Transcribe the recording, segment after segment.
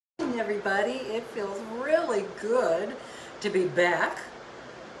everybody. It feels really good to be back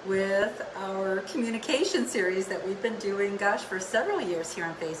with our communication series that we've been doing, gosh, for several years here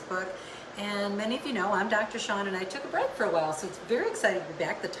on Facebook. And many of you know I'm Dr. Shawne, and I took a break for a while, so it's very exciting to be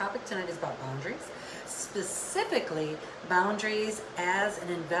back. The topic tonight is about boundaries, specifically boundaries as an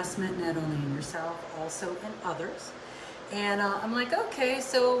investment not only in yourself, also in others. And I'm like, okay,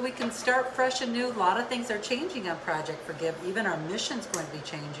 so we can start fresh and new. A lot of things are changing on Project Forgive. Even our mission's going to be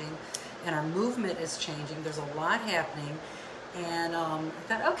changing, and our movement is changing. There's a lot happening. And I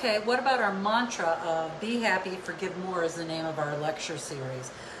thought, okay, what about our mantra of be happy, forgive more is the name of our lecture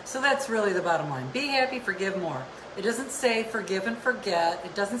series. So that's really the bottom line. Be happy, forgive more. It doesn't say forgive and forget.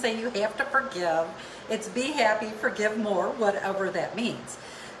 It doesn't say you have to forgive. It's be happy, forgive more, whatever that means.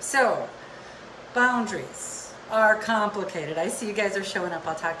 So, boundaries are complicated. I see you guys are showing up.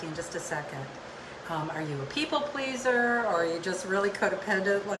 I'll talk to you in just a second. Are you a people pleaser, or are you just really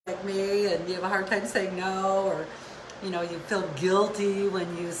codependent like me and you have a hard time saying no, or you feel guilty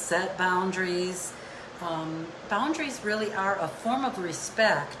when you set boundaries? Boundaries really are a form of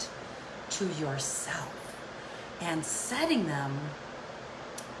respect to yourself, and setting them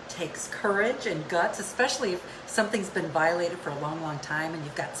takes courage and guts, especially if something's been violated for a long time and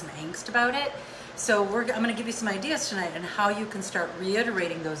you've got some angst about it. So I'm going to give you some ideas tonight on how you can start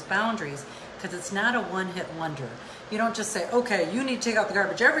reiterating those boundaries, because it's not a one-hit wonder. You don't just say, okay, you need to take out the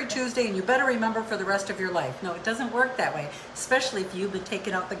garbage every Tuesday and you better remember for the rest of your life. No, it doesn't work that way, especially if you've been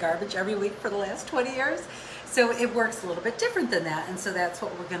taking out the garbage every week for the last 20 years. So it works a little bit different than that, and so that's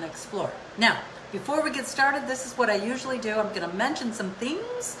what we're going to explore. Now, before we get started, this is what I usually do. I'm going to mention some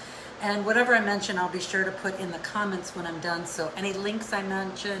themes, and whatever I mention, I'll be sure to put in the comments when I'm done. So any links I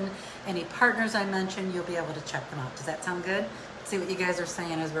mention, any partners I mention, you'll be able to check them out. Does that sound good? Let's see what you guys are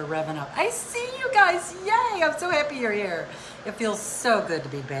saying as we're revving up. I see you guys. Yay! I'm so happy you're here. It feels so good to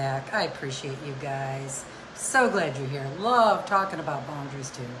be back. I appreciate you guys. So glad you're here. Love talking about boundaries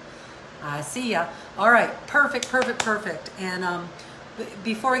too. I see ya. All right. Perfect. And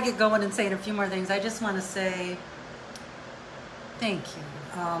before I get going and saying a few more things, I just want to say thank you.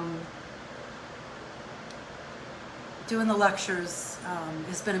 Doing the lectures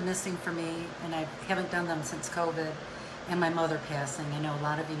has been a missing for me, and I haven't done them since COVID and my mother passing. I know a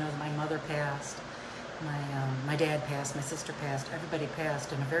lot of you know that my mother passed, my dad passed, my sister passed, everybody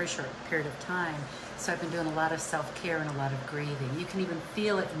passed in a very short period of time. So I've been doing a lot of self-care and a lot of grieving. You can even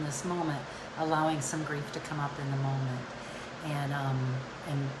feel it in this moment, allowing some grief to come up in the moment. And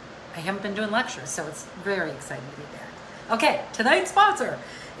I haven't been doing lectures, so it's very exciting to be back. Okay, tonight's sponsor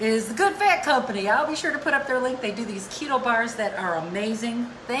is the Good Fat Company. I'll be sure to put up their link. They do these keto bars that are amazing.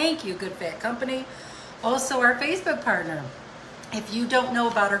 Thank you, Good Fat Company. Also, our Facebook partner. If you don't know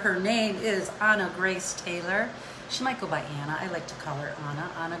about her, her name is Anna Grace Taylor. She might go by Anna. I like to call her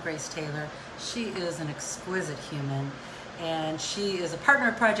Anna Grace Taylor. She is an exquisite human, and she is a partner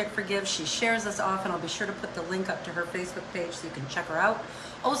of Project Forgive. She shares us often. I'll be sure to put the link up to her Facebook page so you can check her out.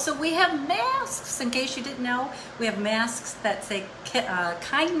 Also, we have masks, in case you didn't know. We have masks that say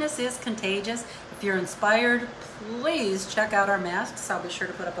kindness is contagious. If you're inspired, please check out our masks. I'll be sure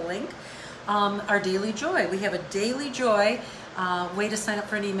to put up a link. Our Daily Joy. We have a Daily Joy way to sign up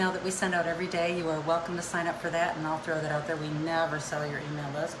for an email that we send out every day. You are welcome to sign up for that, and I'll throw that out there. We never sell your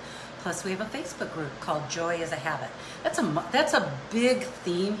email list. Plus, we have a Facebook group called Joy is a Habit. That's a big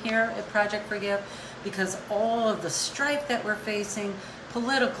theme here at Project Forgive, because all of the strife that we're facing,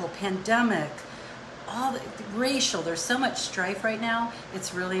 political, pandemic, all the racial, there's so much strife right now.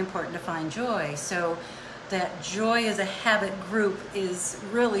 It's really important to find joy. So that Joy is a Habit group is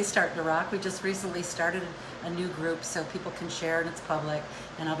really starting to rock. We just recently started a new group so people can share, and it's public,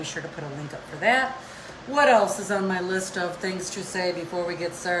 and I'll be sure to put a link up for that. What else is on my list of things to say before we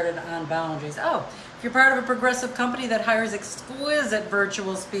get started on boundaries? Oh, if you're part of a progressive company that hires exquisite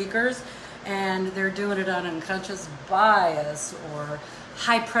virtual speakers, and they're doing it on unconscious bias or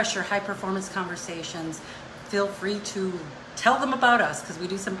high pressure, high performance conversations, feel free to tell them about us, because we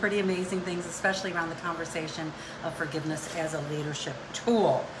do some pretty amazing things, especially around the conversation of forgiveness as a leadership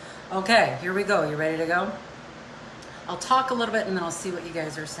tool. Okay, here we go. You ready to go? I'll talk a little bit and then I'll see what you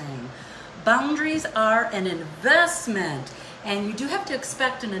guys are saying. Boundaries are an investment, and you do have to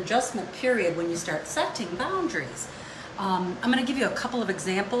expect an adjustment period when you start setting boundaries. I'm going to give you a couple of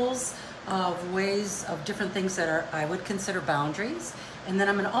examples of ways of different things that I would consider boundaries, and then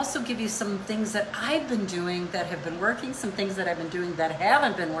I'm going to also give you some things that I've been doing that have been working, some things that I've been doing that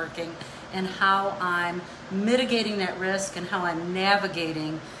haven't been working, and how I'm mitigating that risk and how I'm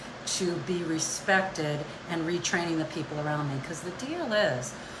navigating to be respected and retraining the people around me. Because the deal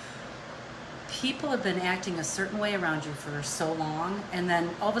is, people have been acting a certain way around you for so long, and then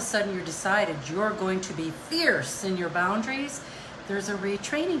all of a sudden you're decided you're going to be fierce in your boundaries, there's a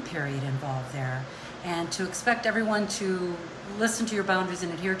retraining period involved there. And to expect everyone to listen to your boundaries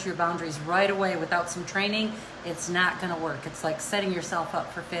and adhere to your boundaries right away without some training, it's not going to work. It's like setting yourself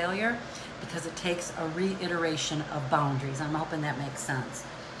up for failure because it takes a reiteration of boundaries. I'm hoping that makes sense.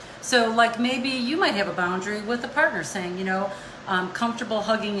 So like maybe you might have a boundary with a partner saying, you know, I'm comfortable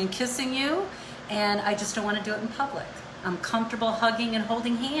hugging and kissing you, and I just don't want to do it in public. I'm comfortable hugging and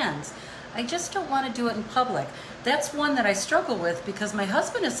holding hands. I just don't want to do it in public. That's one that I struggle with because my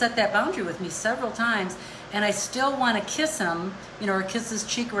husband has set that boundary with me several times, and I still want to kiss him, you know, or kiss his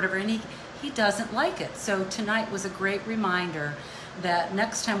cheek or whatever, and he doesn't like it. So tonight was a great reminder that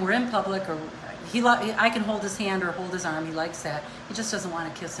next time we're in public, or I can hold his hand or hold his arm, he likes that. He just doesn't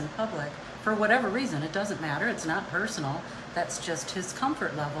want to kiss in public for whatever reason. It doesn't matter. It's not personal. That's just his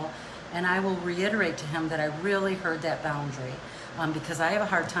comfort level. And I will reiterate to him that I really heard that boundary because I have a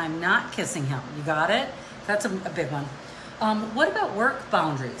hard time not kissing him. You got it? That's a big one. What about work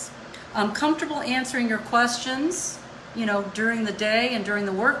boundaries? I'm comfortable answering your questions, you know, during the day and during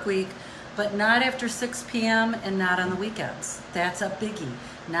the work week, but not after 6 p.m. and not on the weekends. That's a biggie.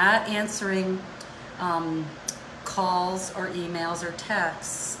 Not answering calls or emails or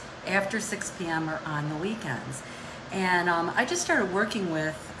texts after 6 p.m. or on the weekends. And I just started working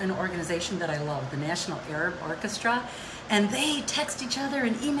with an organization that I love, the National Arab Orchestra, and they text each other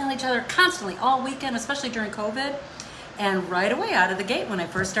and email each other constantly all weekend, especially during COVID. And right away out of the gate, when I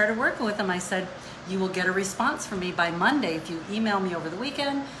first started working with them, I said, you will get a response from me by Monday. If you email me over the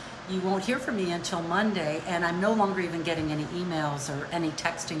weekend, you won't hear from me until Monday. And I'm no longer even getting any emails or any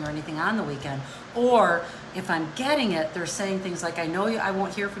texting or anything on the weekend. Or if I'm getting it, they're saying things like, I know I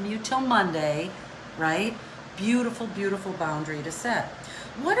won't hear from you till Monday, right? Beautiful, beautiful boundary to set.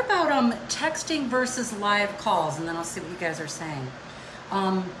 What about texting versus live calls? And then I'll see what you guys are saying.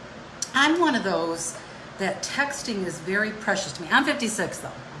 I'm one of those that texting is very precious to me. I'm 56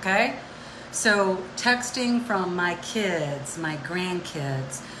 though, okay? So texting from my kids, my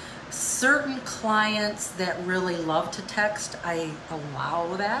grandkids, certain clients that really love to text, I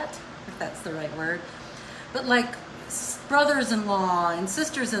allow that, if that's the right word. But like brothers-in-law and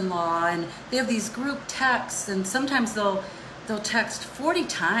sisters-in-law, and they have these group texts, and sometimes they'll text 40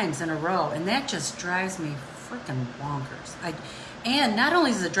 times in a row, and that just drives me freaking bonkers. And not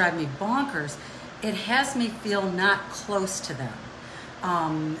only does it drive me bonkers, it has me feel not close to them.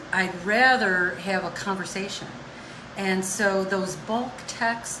 I'd rather have a conversation. And so those bulk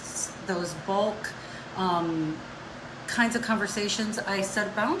texts, those bulk kinds of conversations, I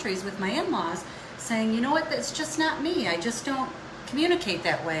set boundaries with my in-laws saying, you know what, that's just not me. I just don't communicate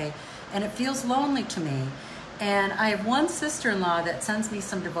that way. And it feels lonely to me. And I have one sister-in-law that sends me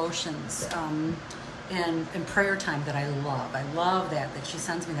some devotions and prayer time that I love. I love that she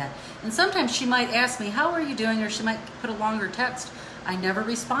sends me that. And sometimes she might ask me, how are you doing? Or she might put a longer text. I never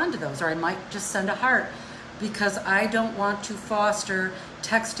respond to those. Or I might just send a heart because I don't want to foster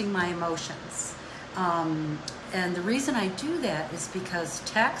texting my emotions. And the reason I do that is because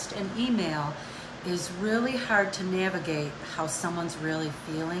text and email is really hard to navigate how someone's really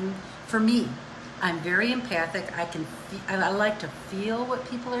feeling. For me, I'm very empathic. I like to feel what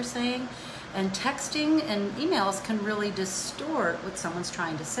people are saying. And texting and emails can really distort what someone's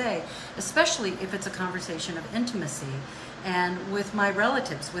trying to say, especially if it's a conversation of intimacy. And with my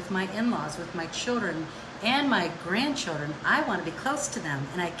relatives, with my in-laws, with my children, and my grandchildren, I want to be close to them,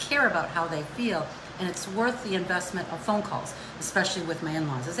 and I care about how they feel, and it's worth the investment of phone calls, especially with my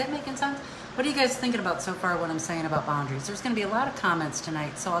in-laws. Is that making sense? What are you guys thinking about so far, what I'm saying about boundaries? There's going to be a lot of comments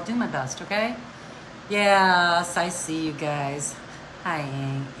tonight, so I'll do my best, okay? Yes, I see you guys. Hi,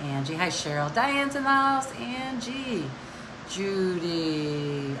 Angie. Hi, Cheryl. Diane's in the house. Angie.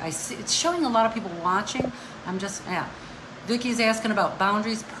 Judy. I see. It's showing a lot of people watching. Yeah. Vicky's asking about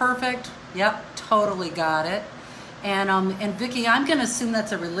boundaries. Perfect. Yep, totally got it. And Vicky, I'm going to assume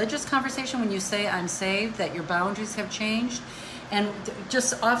that's a religious conversation when you say I'm saved, that your boundaries have changed. And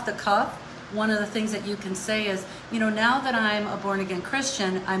just off the cuff, one of the things that you can say is, you know, now that I'm a born-again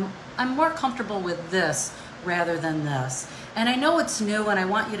Christian, I'm more comfortable with this rather than this. And I know it's new, and I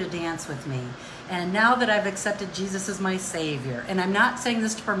want you to dance with me. And now that I've accepted Jesus as my Savior, and I'm not saying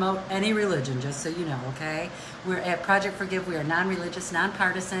this to promote any religion, just so you know, okay? We're at Project Forgive. We are non-religious,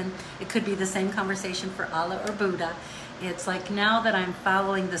 non-partisan. It could be the same conversation for Allah or Buddha. It's like, now that I'm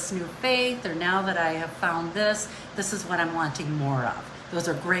following this new faith, or now that I have found this is what I'm wanting more of. Those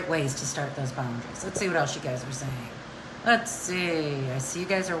are great ways to start those boundaries. Let's see what else you guys are saying. Let's see. I see you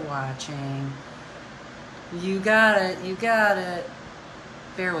guys are watching. You got it. You got it.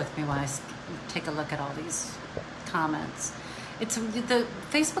 Bear with me while I take a look at all these comments. The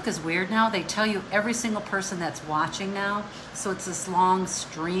Facebook is weird now. They tell you every single person that's watching now. So it's this long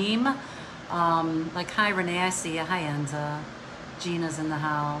stream. Like, hi Renee, I see you. Hi Enza. Gina's in the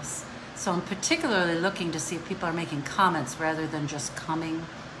house. So I'm particularly looking to see if people are making comments rather than just coming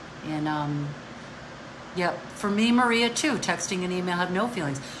in. Yep, for me, Maria, too, texting and email have no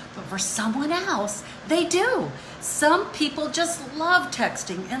feelings. But for someone else, they do. Some people just love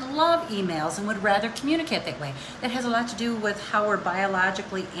texting and love emails and would rather communicate that way. That has a lot to do with how we're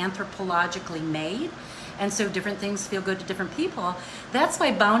biologically, anthropologically made. And so different things feel good to different people. That's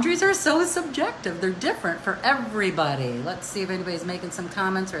why boundaries are so subjective. They're different for everybody. Let's see if anybody's making some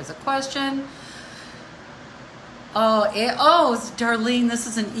comments or has a question. Oh, Darlene, this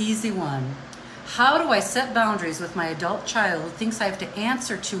is an easy one. How do I set boundaries with my adult child who thinks I have to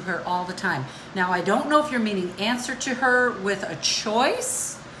answer to her all the time? Now, I don't know if you're meaning answer to her with a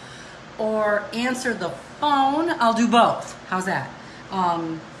choice or answer the phone. I'll do both. How's that?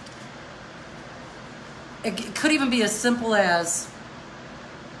 It could even be as simple as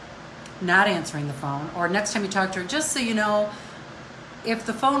not answering the phone, or next time you talk to her, just so you know, if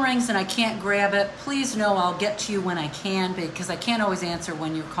the phone rings and I can't grab it, please know I'll get to you when I can, because I can't always answer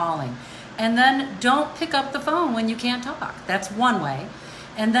when you're calling. And then don't pick up the phone when you can't talk. That's one way.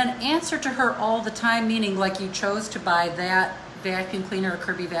 And then answer to her all the time, meaning like you chose to buy that vacuum cleaner or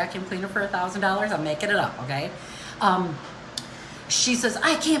Kirby vacuum cleaner for $1,000. I'm making it up, okay? She says,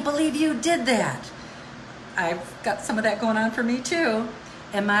 I can't believe you did that. I've got some of that going on for me too.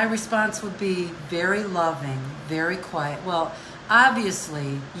 And my response would be very loving, very quiet. Well,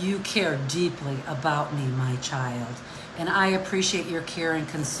 obviously you care deeply about me, my child. And I appreciate your care and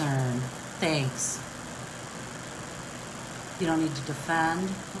concern. Thanks. You don't need to defend.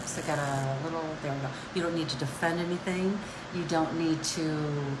 Oops, I got a little, there we go. You don't need to defend anything. You don't need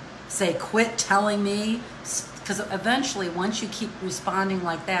to say, quit telling me. Because eventually, once you keep responding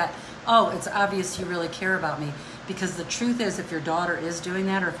like that, oh, it's obvious you really care about me. Because the truth is, if your daughter is doing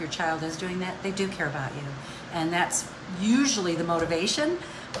that or if your child is doing that, they do care about you. And that's usually the motivation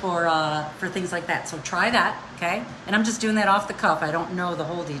for things like that. So try that, okay? And I'm just doing that off the cuff. I don't know the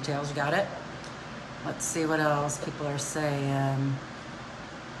whole details. You got it? Let's see what else people are saying.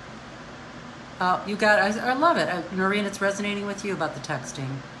 Oh, you got it. I love it. Noreen, it's resonating with you about the texting.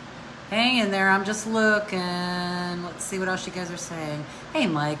 Hang in there. I'm just looking. Let's see what else you guys are saying. Hey,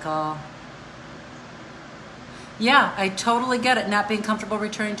 Michael. Yeah, I totally get it. Not being comfortable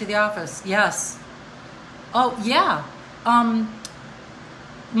returning to the office. Yes. Oh, yeah.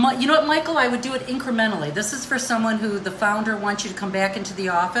 You know what, Michael? I would do it incrementally. This is for someone who the founder wants you to come back into the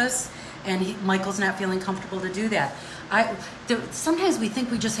office, and Michael's not feeling comfortable to do that. Sometimes we think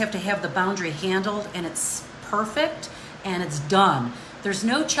we just have to have the boundary handled, and it's perfect, and it's done. There's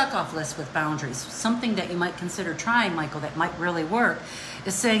no checkoff list with boundaries. Something that you might consider trying, Michael, that might really work,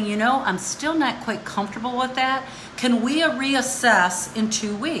 is saying, you know, I'm still not quite comfortable with that. Can we reassess in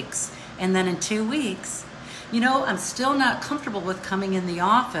 2 weeks? And then in 2 weeks, you know, I'm still not comfortable with coming in the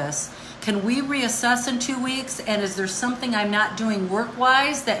office. Can we reassess in 2 weeks? And is there something I'm not doing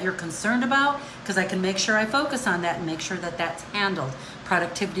work-wise that you're concerned about? Because I can make sure I focus on that and make sure that that's handled,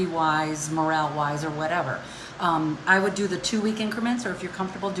 productivity-wise, morale-wise, or whatever. I would do the 2-week increments, or if you're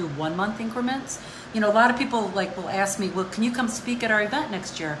comfortable, do 1 month increments. You know, a lot of people will ask me, well, can you come speak at our event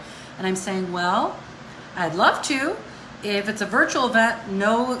next year? And I'm saying, well, I'd love to. If it's a virtual event,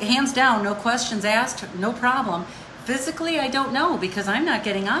 no, hands down, no questions asked, no problem. Physically, I don't know, because I'm not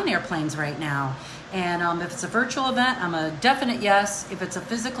getting on airplanes right now. And if it's a virtual event, I'm a definite yes. If it's a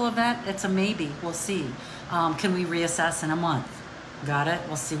physical event, it's a maybe. We'll see. Can we reassess in a month? Got it?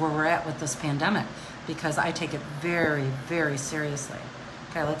 We'll see where we're at with this pandemic, because I take it very, very seriously.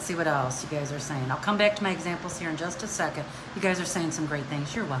 Okay, let's see what else you guys are saying. I'll come back to my examples here in just a second. You guys are saying some great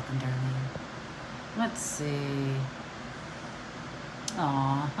things. You're welcome, darling. Let's see.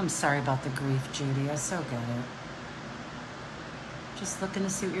 Aw, I'm sorry about the grief, Judy. I so get it. Just looking to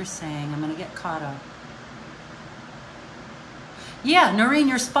see what you're saying. I'm going to get caught up. Yeah, Noreen,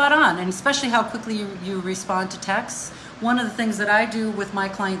 you're spot on, and especially how quickly you respond to texts. One of the things that I do with my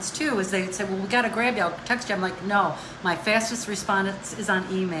clients too is they say, well, we got to grab you, I'll text you. I'm like, no, my fastest response is on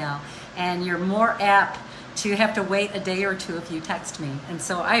email, and you're more apt to have to wait a day or two if you text me. And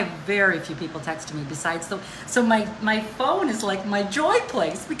so I have very few people text me besides so my phone is like my joy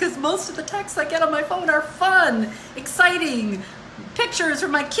place, because most of the texts I get on my phone are fun, exciting, pictures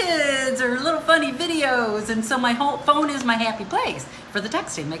from my kids or little funny videos, and so my whole phone is my happy place for the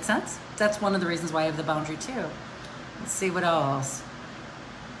texting. Make sense? That's one of the reasons why I have the boundary too. Let's see what else.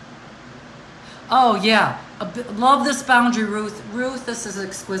 Oh yeah, love this boundary, Ruth. Ruth, this is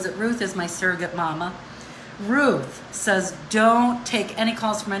exquisite. Ruth is my surrogate mama. Ruth says, don't take any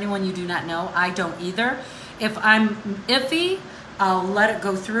calls from anyone you do not know. I don't either. If I'm iffy, I'll let it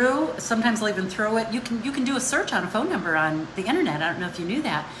go through. Sometimes I'll even throw it. You can do a search on a phone number on the internet. I don't know if you knew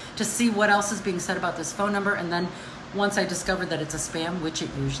that, to see what else is being said about this phone number. And then once I discover that it's a spam, which it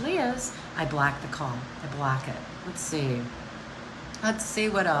usually is, I block the call. I block it. Let's see. Let's see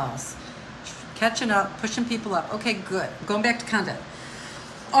what else. Catching up, pushing people up. Okay, good. Going back to content.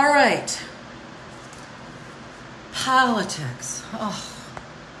 All right. Politics.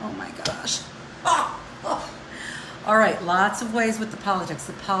 Oh my gosh. Oh. All right, lots of ways with the politics.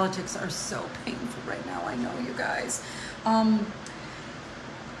 The politics are so painful right now. I know, you guys.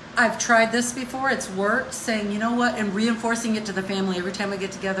 I've tried this before. It's worked, saying, you know what, and reinforcing it to the family every time we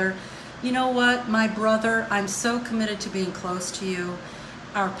get together. You know what, my brother, I'm so committed to being close to you.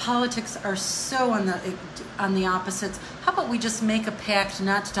 Our politics are so on the opposites. How about we just make a pact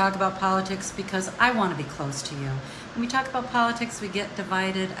not to talk about politics, because I want to be close to you. When we talk about politics, we get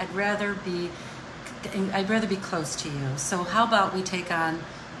divided. I'd rather be close to you. So how about we take on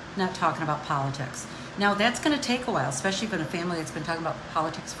not talking about politics? Now that's going to take a while, especially if in a family that's been talking about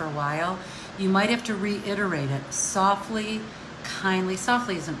politics for a while. You might have to reiterate it softly, kindly.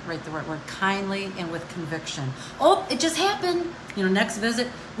 Softly isn't right the right word. Kindly and with conviction. Oh, it just happened. You know, next visit,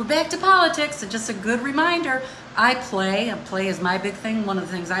 we're back to politics. It's just a good reminder. I play, and play is my big thing. One of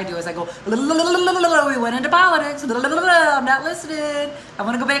the things I do is I go, we went into politics. I'm not listening. I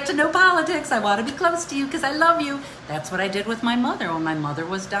want to go back to no politics. I want to be close to you because I love you. That's what I did with my mother when my mother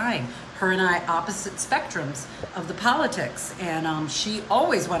was dying. Her and I, opposite spectrums of the politics. And she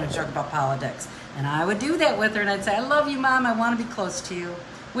always wanted to talk about politics. And I would do that with her, and I'd say, I love you, Mom. I want to be close to you.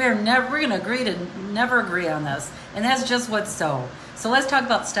 We're going to agree to never agree on this. And that's just what's so. So let's talk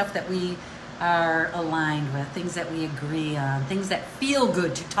about stuff that we are aligned with, things that we agree on, things that feel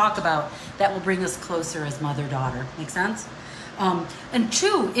good to talk about that will bring us closer as mother-daughter. Make sense? And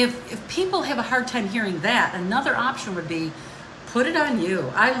two, if people have a hard time hearing that, another option would be put it on you.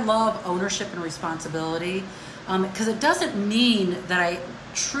 I love ownership and responsibility, because it doesn't mean that I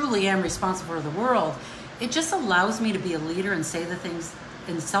truly am responsible for the world. It just allows me to be a leader and say the things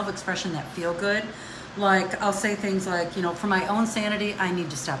in self-expression that feel good. Like, I'll say things like, you know, for my own sanity, I need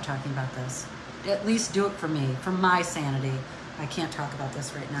to stop talking about this. At least do it for me, for my sanity. I can't talk about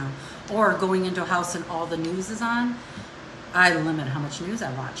this right now. Or going into a house and all the news is on, I limit how much news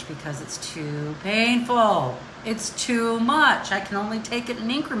I watch because it's too painful. It's too much. I can only take it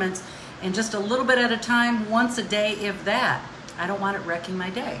in increments and just a little bit at a time, once a day, if that. I don't want it wrecking my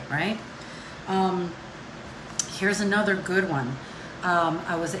day, right? Here's another good one.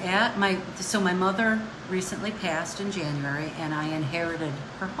 I was at my mother recently passed in January, and I inherited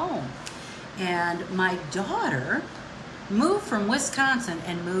her home. And my daughter moved from Wisconsin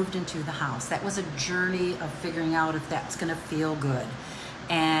and moved into the house. That was a journey of figuring out if that's gonna feel good.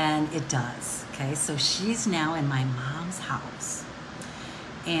 And it does, okay? So she's now in my mom's house.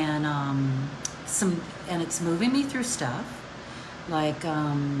 And it's moving me through stuff. Like,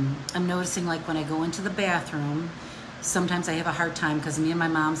 I'm noticing, like, when I go into the bathroom, sometimes I have a hard time because me and my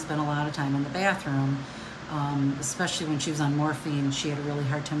mom spent a lot of time in the bathroom, especially when she was on morphine. She had a really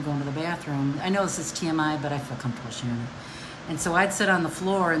hard time going to the bathroom. I know this is TMI, but I feel comfortable sharing it. And so I'd sit on the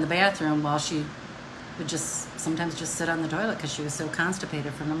floor in the bathroom while she would sometimes just sit on the toilet because she was so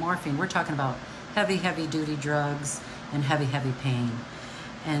constipated from the morphine. We're talking about heavy, heavy duty drugs and heavy, heavy pain.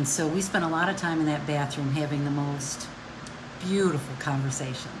 And so we spent a lot of time in that bathroom having the most beautiful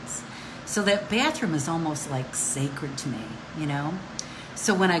conversations. So that bathroom is almost like sacred to me, you know?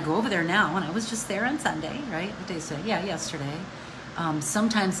 So when I go over there now, and I was just there on Sunday, right? What day is today? Yeah, yesterday.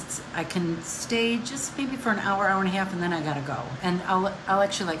 Sometimes I can stay just maybe for an hour, hour and a half, and then I gotta go. And I'll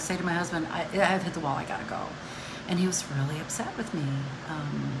actually like say to my husband, I've hit the wall, I gotta go. And he was really upset with me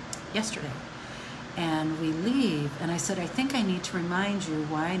yesterday. And we leave, and I said, I think I need to remind you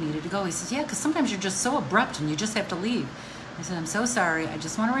why I needed to go. He says, yeah, because sometimes you're just so abrupt and you just have to leave. I said, I'm so sorry. I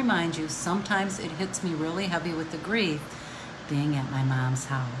just want to remind you, sometimes it hits me really heavy with the grief being at my mom's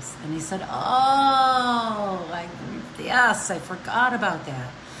house. And he said, oh, yes, I forgot about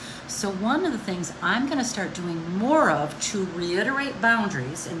that. So one of the things I'm going to start doing more of to reiterate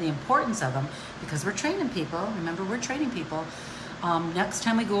boundaries and the importance of them, because we're training people, remember, we're training people. Next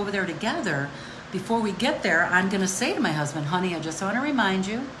time we go over there together, before we get there, I'm going to say to my husband, honey, I just want to remind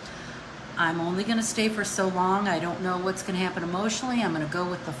you, I'm only going to stay for so long. I don't know what's going to happen emotionally. I'm going to go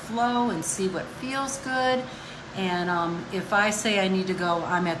with the flow and see what feels good. And if I say I need to go,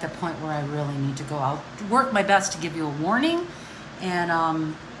 I'm at the point where I really need to go. I'll work my best to give you a warning.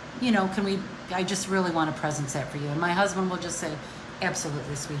 And, you know, can we I just really want to presence that for you. And my husband will just say,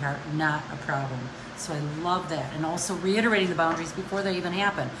 absolutely, sweetheart, not a problem. So I love that. And also reiterating the boundaries before they even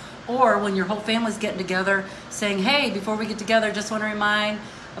happen. Or when your whole family's getting together, saying, hey, before we get together, just want to remind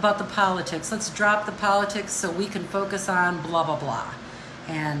about the politics. Let's drop the politics so we can focus on blah, blah, blah.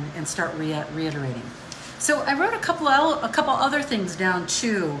 And start reiterating. So I wrote a couple other things down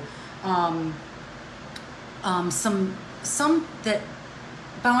too. Some that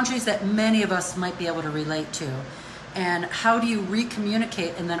boundaries that many of us might be able to relate to. And how do you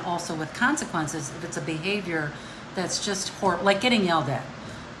recommunicate, and then also with consequences if it's a behavior that's just horrible, like getting yelled at.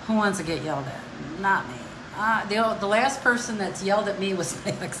 Who wants to get yelled at? Not me. The last person that's yelled at me was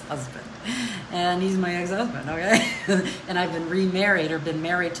my ex-husband. And he's my ex-husband, okay? And I've been remarried or been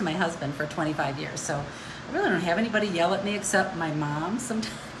married to my husband for 25 years. So I really don't have anybody yell at me except my mom.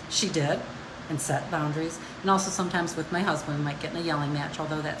 Sometimes she did and set boundaries. And also sometimes with my husband, we might get in a yelling match,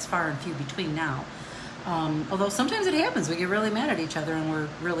 although that's far and few between now. Although sometimes it happens, we get really mad at each other and we're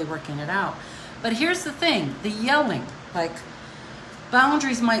really working it out. But here's the thing, the yelling, like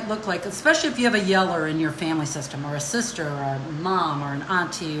boundaries might look like, especially if you have a yeller in your family system, or a sister, or a mom, or an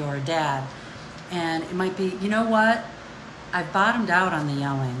auntie, or a dad. And it might be, you know what? I've bottomed out on the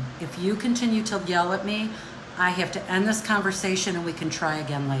yelling. If you continue to yell at me, I have to end this conversation and we can try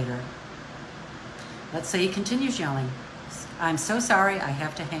again later. Let's say he continues yelling. I'm so sorry, I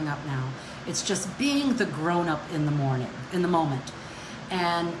have to hang up now. It's just being the grown-up in the moment.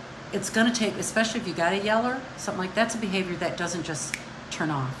 And it's gonna take, especially if you got a yeller, something like that's a behavior that doesn't just turn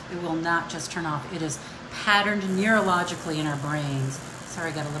off. It will not just turn off. It is patterned neurologically in our brains.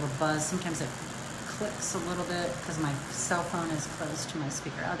 Sorry, I got a little buzz. Sometimes it clicks a little bit because my cell phone is close to my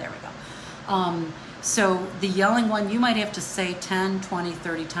speaker. Oh, there we go. So the yelling one, you might have to say 10, 20,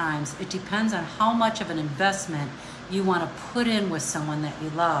 30 times. It depends on how much of an investment you want to put in with someone that you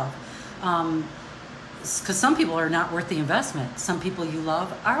love. Because some people are not worth the investment. Some people you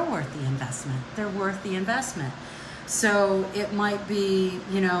love are worth the investment. They're worth the investment. So it might be,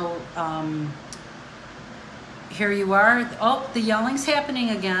 you know, here you are. Oh, the yelling's happening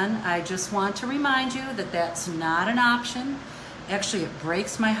again. I just want to remind you that that's not an option. Actually, it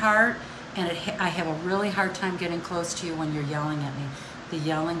breaks my heart, and I have a really hard time getting close to you when you're yelling at me. The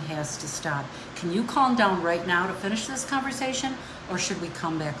yelling has to stop. Can you calm down right now to finish this conversation, or should we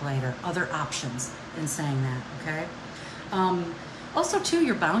come back later? Other options in saying that, okay? Also, too,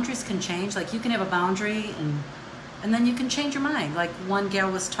 your boundaries can change. Like, you can have a boundary, and then you can change your mind. Like, one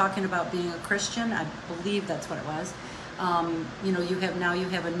gal was talking about being a Christian. I believe that's what it was. You know, you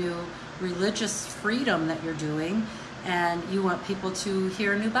have a new religious freedom that you're doing, and you want people to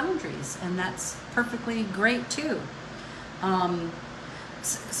hear new boundaries, and that's perfectly great, too.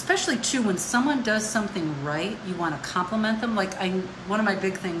 Especially too, when someone does something right, you want to compliment them. Like, one of my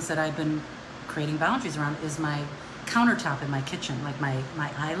big things that I've been creating boundaries around is my countertop in my kitchen, like my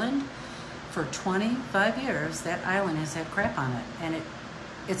island. For 25 years, that island has had crap on it, and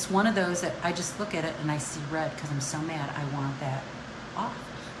it's one of those that I just look at it and I see red because I'm so mad. I want that off.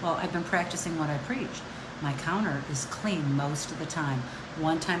 Well, I've been practicing what I preach. My counter is clean most of the time.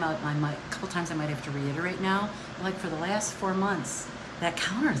 One time a couple times I might have to reiterate now. Like, for the last 4 months, that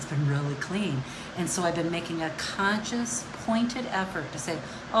counter has been really clean. And so I've been making a conscious, pointed effort to say,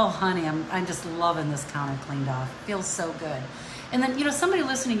 oh, honey, I'm just loving this counter cleaned off. It feels so good. And then, you know, somebody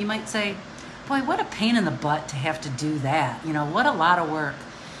listening, you might say, boy, what a pain in the butt to have to do that. You know, what a lot of work.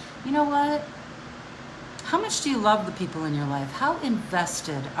 You know what? How much do you love the people in your life? How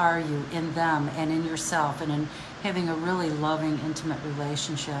invested are you in them and in yourself and in having a really loving, intimate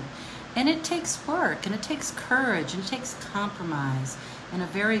relationship? And it takes work, and it takes courage, and it takes compromise in a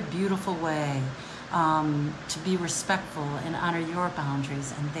very beautiful way to be respectful and honor your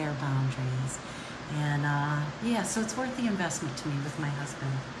boundaries and their boundaries. And yeah, so it's worth the investment to me with my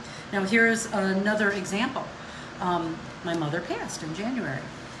husband. Now, here's another example. My mother passed in January,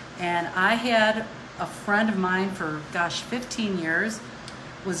 and I had a friend of mine for, gosh, 15 years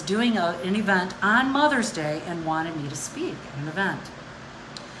was doing an event on Mother's Day and wanted me to speak at an event.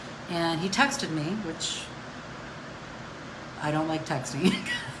 And he texted me, which I don't like texting.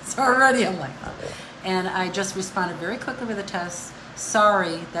 So already I'm like, oh. And I just responded very quickly with a text,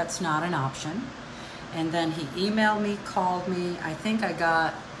 sorry, that's not an option. And then he emailed me, called me. I think I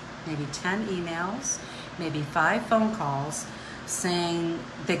got maybe 10 emails, maybe 5 phone calls, saying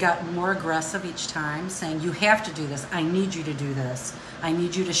they got more aggressive each time, saying, you have to do this. I need you to do this. I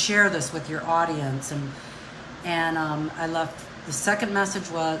need you to share this with your audience. And I left. The second message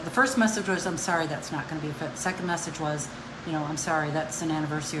was, the first message was, I'm sorry, that's not going to be a fit. Second message was, you know, I'm sorry, that's an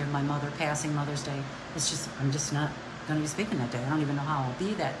anniversary of my mother passing, Mother's Day. I'm just not going to be speaking that day. I don't even know how I'll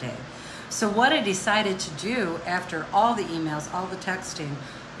be that day. So what I decided to do after all the emails, all the texting,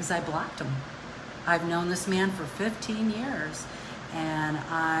 is I blocked him. I've known this man for 15 years, and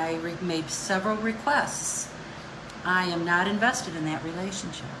I made several requests. I am not invested in that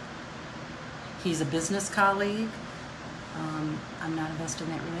relationship. He's a business colleague. I'm not invested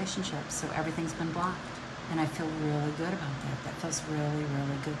in that relationship, so everything's been blocked. And I feel really good about that. That feels really,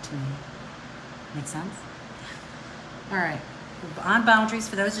 really good to me. Make sense? All right. On boundaries,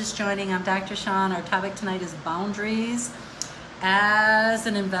 for those just joining, I'm Dr. Shawne. Our topic tonight is boundaries as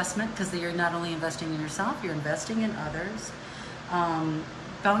an investment, because you're not only investing in yourself, you're investing in others.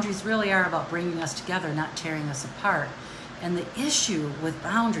 Boundaries really are about bringing us together, not tearing us apart. And the issue with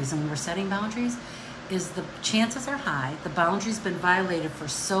boundaries, and when we're setting boundaries, is the chances are high the boundary's been violated for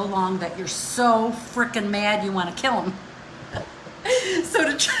so long that you're so freaking mad you want to kill him.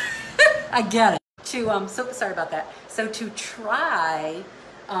 So to try, I get it. So sorry about that. So to try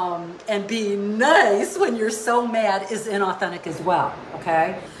and be nice when you're so mad is inauthentic as well,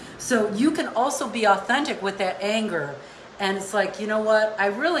 okay? So you can also be authentic with that anger. And it's like, you know what? I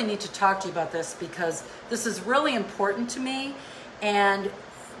really need to talk to you about this because this is really important to me. And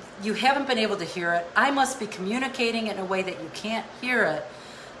you haven't been able to hear it. I must be communicating it in a way that you can't hear it.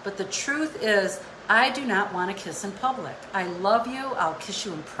 But the truth is, I do not want to kiss in public. I love you. I'll kiss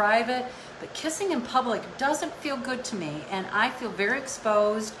you in private. But kissing in public doesn't feel good to me. And I feel very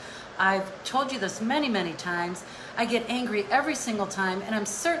exposed. I've told you this many, many times. I get angry every single time. And I'm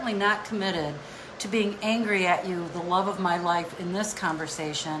certainly not committed to being angry at you, the love of my life, in this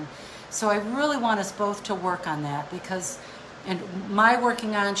conversation. So I really want us both to work on that, because and my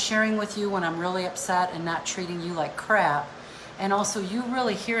working on sharing with you when I'm really upset and not treating you like crap, and also you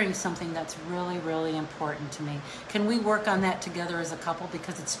really hearing something that's really, really important to me. Can we work on that together as a couple?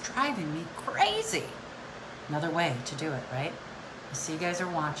 Because it's driving me crazy. Another way to do it, right? I see you guys are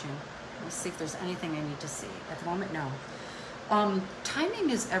watching. Let's see if there's anything I need to see. At the moment, no.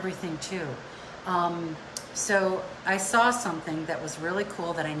 Timing is everything too. So I saw something that was really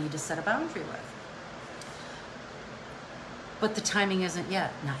cool that I need to set a boundary with. But the timing isn't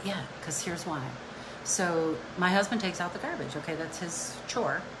yet, not yet, because here's why. So my husband takes out the garbage, okay, that's his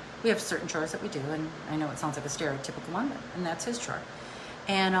chore. We have certain chores that we do, and I know it sounds like a stereotypical one, and that's his chore.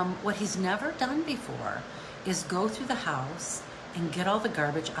 And what he's never done before is go through the house and get all the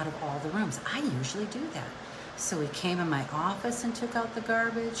garbage out of all the rooms. I usually do that. So he came in my office and took out the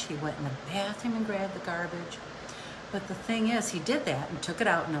garbage. He went in the bathroom and grabbed the garbage. But the thing is, he did that and took it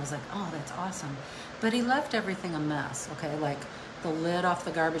out, and I was like, oh, that's awesome. But he left everything a mess, okay? Like the lid off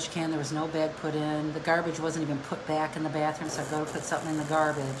the garbage can, there was no bag put in. The garbage wasn't even put back in the bathroom, so I go to put something in the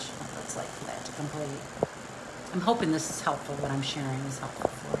garbage. It looks like for that to complete. I'm hoping this is helpful, what I'm sharing is helpful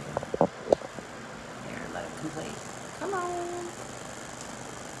for you. Here, let it complete. Come on.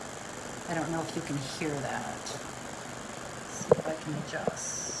 I don't know if you can hear that. Let's see if I can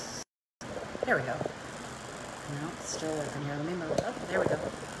adjust. There we go. No, still open here. Let me move it up. There we go.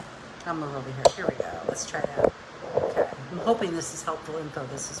 I'll move over here. Here we go. Let's try that. Okay. I'm hoping this is helpful info.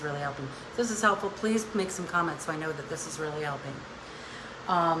 This is really helping. If this is helpful, please make some comments so I know that this is really helping.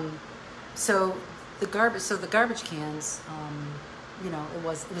 So the garbage cans, you know, it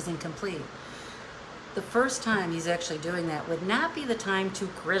was incomplete. The first time he's actually doing that would not be the time to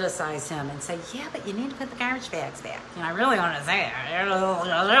criticize him and say, yeah, but you need to put the garbage bags back. And I really want to say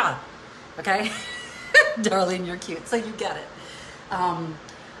it. Okay? Darling, you're cute, so you get it.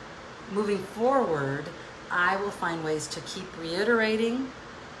 Moving forward, I will find ways to keep reiterating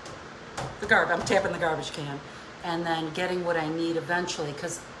the garbage. I'm tapping the garbage can, and then getting what I need eventually,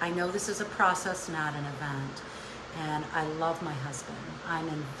 because I know this is a process, not an event. And I love my husband. I'm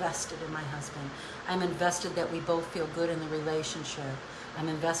invested in my husband. I'm invested that we both feel good in the relationship. I'm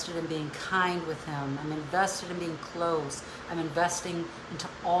invested in being kind with him. I'm invested in being close. I'm investing into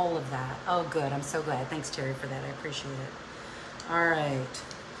all of that. Oh, good. I'm so glad. Thanks, Terry, for that. I appreciate it. All right.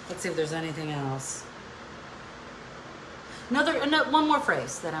 Let's see if there's anything else. One more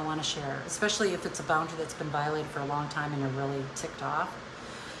phrase that I want to share, especially if it's a boundary that's been violated for a long time and you're really ticked off.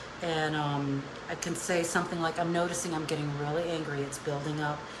 And I can say something like, I'm noticing I'm getting really angry. It's building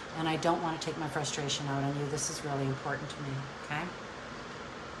up, and I don't want to take my frustration out on you. This is really important to me, okay?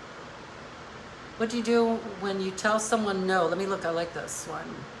 What do you do when you tell someone no? Let me look, I like this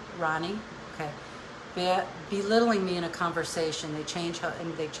one. Ronnie, okay. Belittling me in a conversation, they change how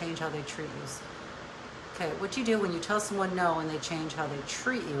they treat you. Okay, what do you do when you tell someone no and they change how they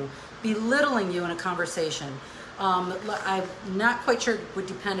treat you? Belittling you in a conversation. I'm not quite sure. It would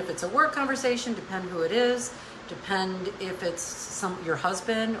depend if it's a work conversation, depend who it is, depend if it's your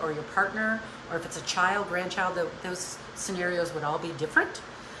husband or your partner, or if it's a child, grandchild. Those scenarios would all be different.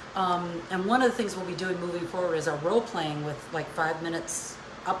 And one of the things we'll be doing moving forward is our role playing with like 5 minutes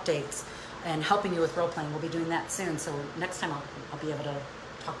updates and helping you with role playing. We'll be doing that soon. So next time I'll be able to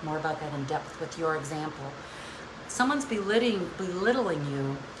talk more about that in depth with your example. Someone's belittling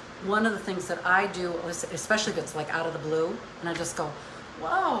you. One of the things that I do, especially if it's like out of the blue, and I just go,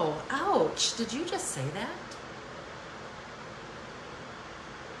 whoa, ouch, did you just say that?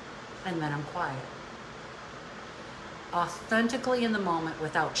 And then I'm quiet. Authentically in the moment,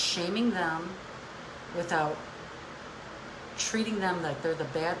 without shaming them, without treating them like they're the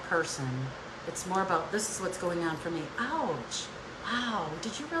bad person. It's more about, this is what's going on for me. Ouch, wow,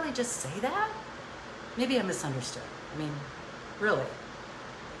 did you really just say that? Maybe I misunderstood. I mean, really.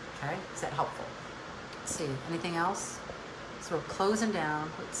 Okay, is that helpful? Let's see, anything else? So we're closing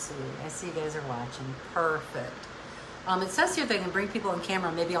down. Let's see, I see you guys are watching. Perfect. It says here they can bring people on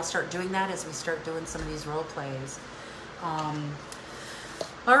camera. Maybe I'll start doing that as we start doing some of these role plays.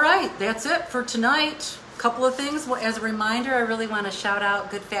 All right, that's it for tonight. Couple of things. Well, as a reminder, I really want to shout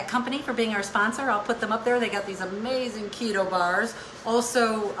out Good Fat Company for being our sponsor. I'll put them up there. They got these amazing keto bars.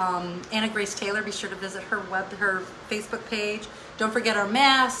 Also, Anna Grace Taylor, be sure to visit her Facebook page. Don't forget our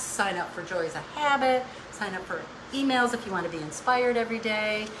masks. Sign up for Joy is a Habit. Sign up for emails if you want to be inspired every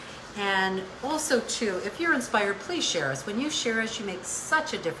day. And also, too, if you're inspired, please share us. When you share us, you make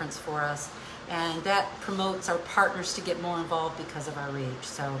such a difference for us. And that promotes our partners to get more involved because of our reach.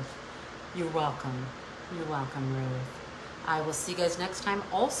 So you're welcome. You're welcome, Ruth. I will see you guys next time.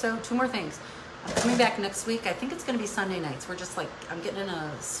 Also, 2 more things. I'm coming back next week. I think it's going to be Sunday nights. We're just like, I'm getting in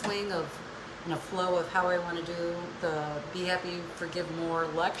a swing of, in a flow of how I want to do the Be Happy, Forgive More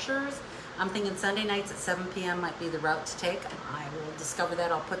lectures. I'm thinking Sunday nights at 7 p.m. might be the route to take. I will discover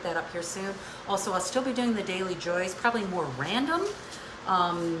that. I'll put that up here soon. Also, I'll still be doing the Daily Joys, probably more random.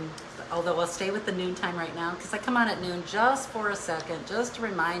 Although I'll stay with the noontime right now because I come on at noon just for a second, just to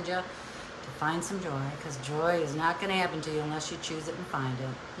remind you to find some joy, because joy is not going to happen to you unless you choose it and find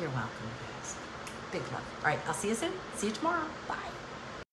it. You're welcome, guys. Big love. All right, I'll see you soon. See you tomorrow. Bye.